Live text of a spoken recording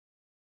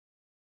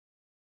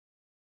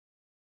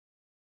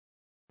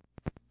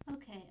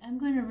Hi, I'm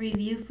going to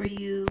review for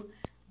you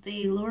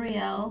the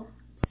L'Oreal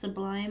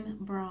Sublime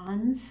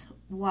Bronze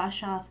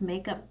Wash Off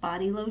Makeup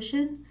Body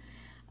Lotion.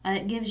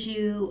 It gives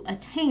you a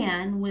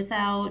tan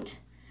without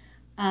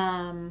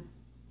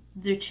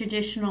the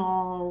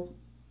traditional,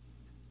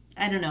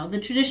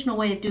 the traditional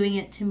way of doing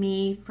it to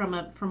me from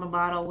a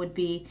bottle would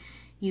be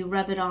you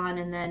rub it on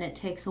and then it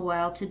takes a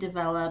while to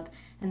develop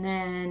and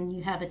then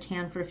you have a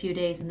tan for a few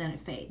days and then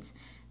it fades.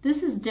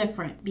 This is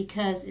different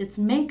because it's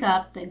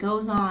makeup that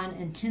goes on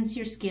and tints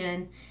your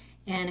skin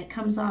and it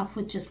comes off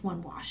with just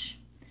one wash.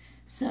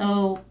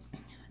 So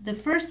the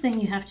first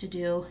thing you have to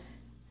do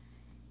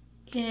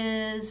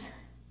is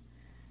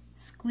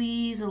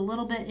squeeze a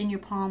little bit in your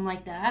palm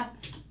like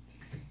that,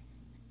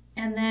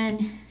 and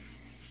then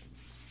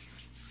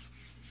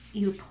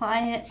you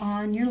apply it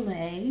on your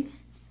leg.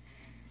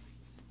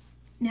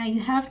 Now you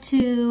have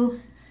to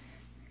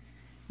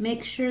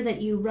make sure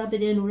that you rub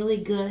it in really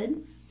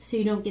good so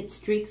you don't get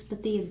streaks,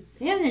 but the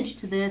advantage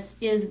to this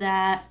is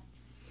that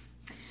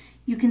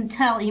you can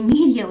tell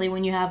immediately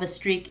when you have a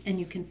streak and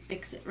you can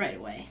fix it right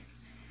away.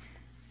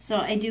 So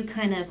I do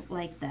kind of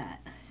like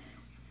that.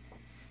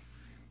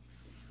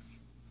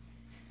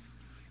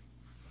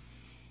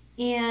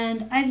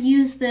 And I've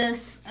used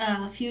this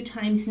a few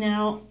times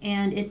now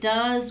and it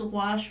does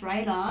wash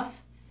right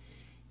off.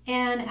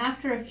 And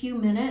after a few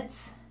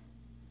minutes,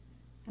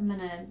 I'm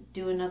gonna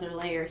do another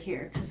layer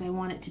here because I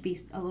want it to be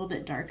a little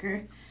bit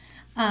darker.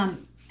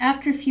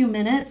 After a few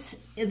minutes,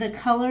 the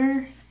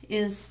color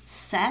is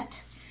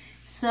set,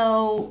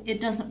 so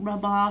it doesn't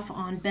rub off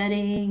on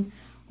bedding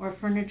or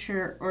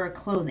furniture or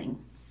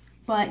clothing.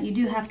 But you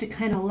do have to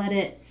kind of let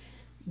it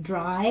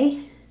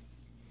dry,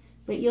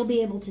 but you'll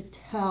be able to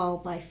tell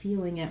by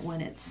feeling it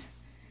when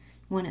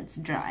it's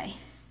dry.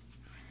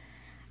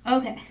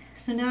 Okay,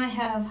 so now I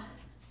have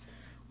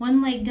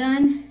one leg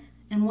done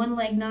and one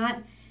leg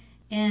not,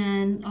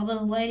 and although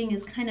the lighting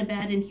is kind of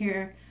bad in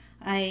here,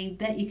 I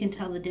bet you can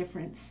tell the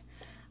difference.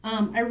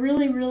 I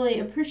really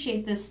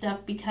appreciate this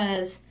stuff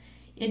because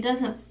it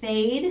doesn't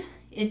fade.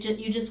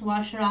 You just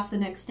wash it off the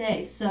next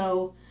day.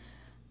 So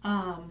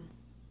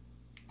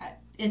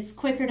it's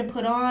quicker to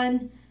put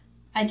on.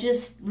 I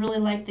just really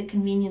like the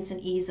convenience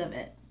and ease of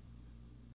it.